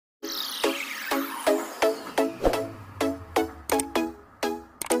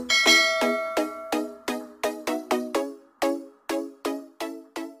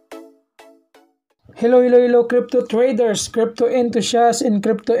Hello crypto traders, crypto enthusiasts, and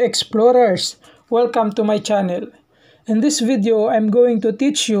crypto explorers. Welcome to my channel. In this video, I'm going to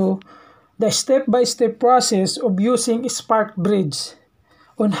teach you the step-by-step process of using SparkBridge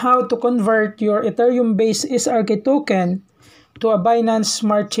on how to convert your Ethereum-based SRK token to a Binance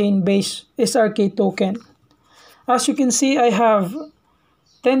Smart Chain-based SRK token. As you can see, I have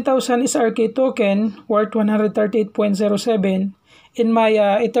 10,000 SRK token worth 138.07 in my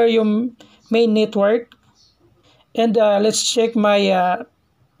Ethereum main network. And let's check my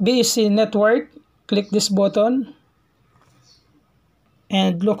BEC network. Click this button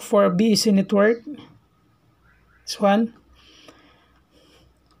and look for BEC network. This one.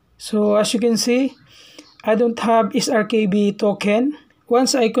 So as you can see, I don't have SRKb token.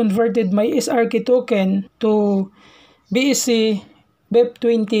 Once I converted my SRK token to BEC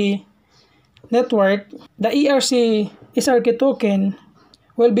BEP20 network, the ERC SRK token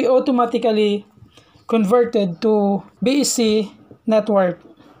will be automatically converted to BEC network.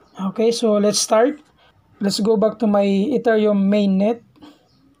 Okay, so let's start. Let's go back to my Ethereum mainnet.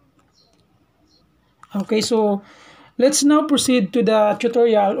 Okay, so let's now proceed to the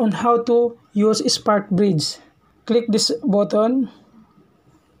tutorial on how to use SparkBridge. Click this button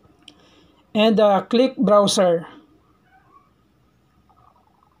and click browser.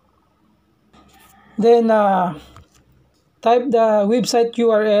 Then type the website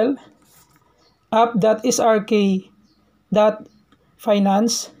URL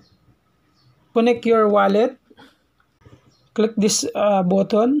app.srk.finance. Connect your wallet. Click this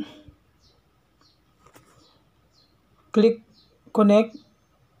button. Click connect.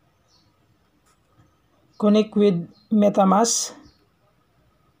 Connect with MetaMask.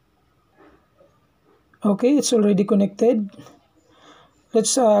 Okay, it's already connected.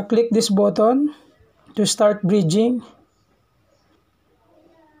 Let's click this button to start bridging.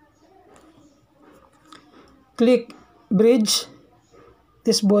 Click bridge,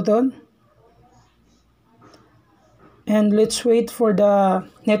 this button, and let's wait for the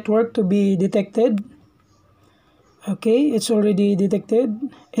network to be detected. Okay, it's already detected.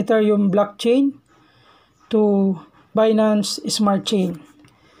 Ethereum blockchain to Binance Smart Chain.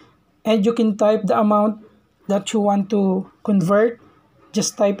 And you can type the amount that you want to convert.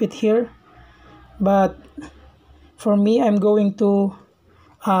 Just type it here. But for me, I'm going to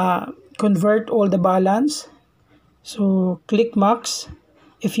convert all the balance. So click max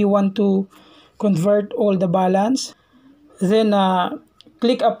if you want to convert all the balance. Then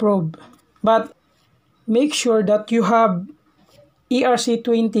click approve. But make sure that you have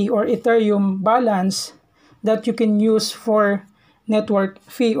ERC20 or Ethereum balance that you can use for network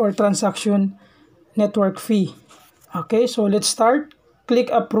fee or transaction network fee. Okay, so let's start.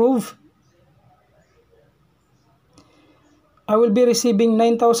 Click approve. I will be receiving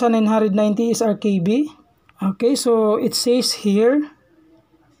 9,990 SRKb. Okay, so it says here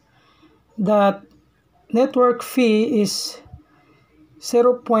that network fee is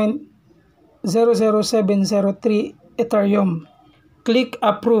 0.00703 Ethereum. Click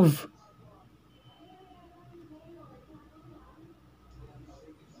approve.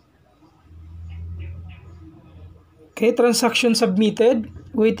 Okay, transaction submitted.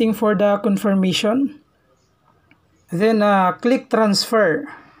 Waiting for the confirmation. Then click transfer.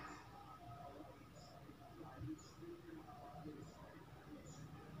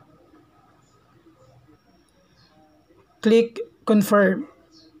 Click confirm.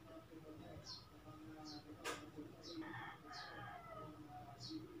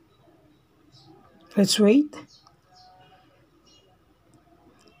 Let's wait.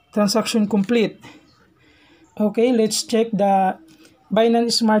 Transaction complete. Okay, let's check the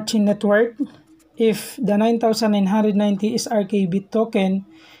Binance Smart Chain network. If the 9,990 SRKb token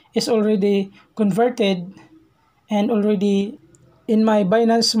is already converted and already in my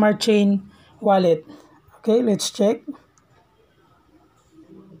Binance Smart Chain wallet. Okay, let's check.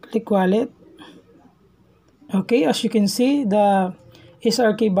 Click wallet. Okay, as you can see, the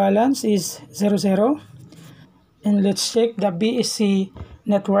SRK balance is 00. And let's check the BEC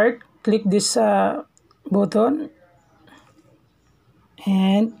network. Click this button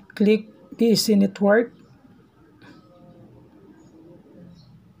and click BEC network.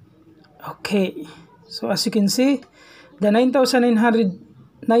 Okay, so as you can see, the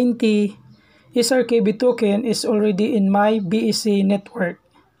 9,990 SRKb token is already in my BEC network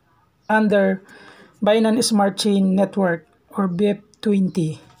under Binance Smart Chain network or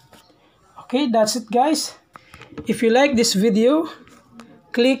BEP20. Okay, that's it guys. If you like this video,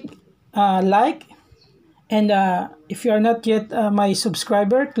 click like, and if you are not yet my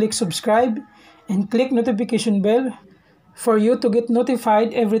subscriber, click subscribe and click notification bell for you to get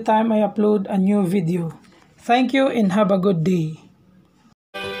notified every time I upload a new video. Thank you and have a good day.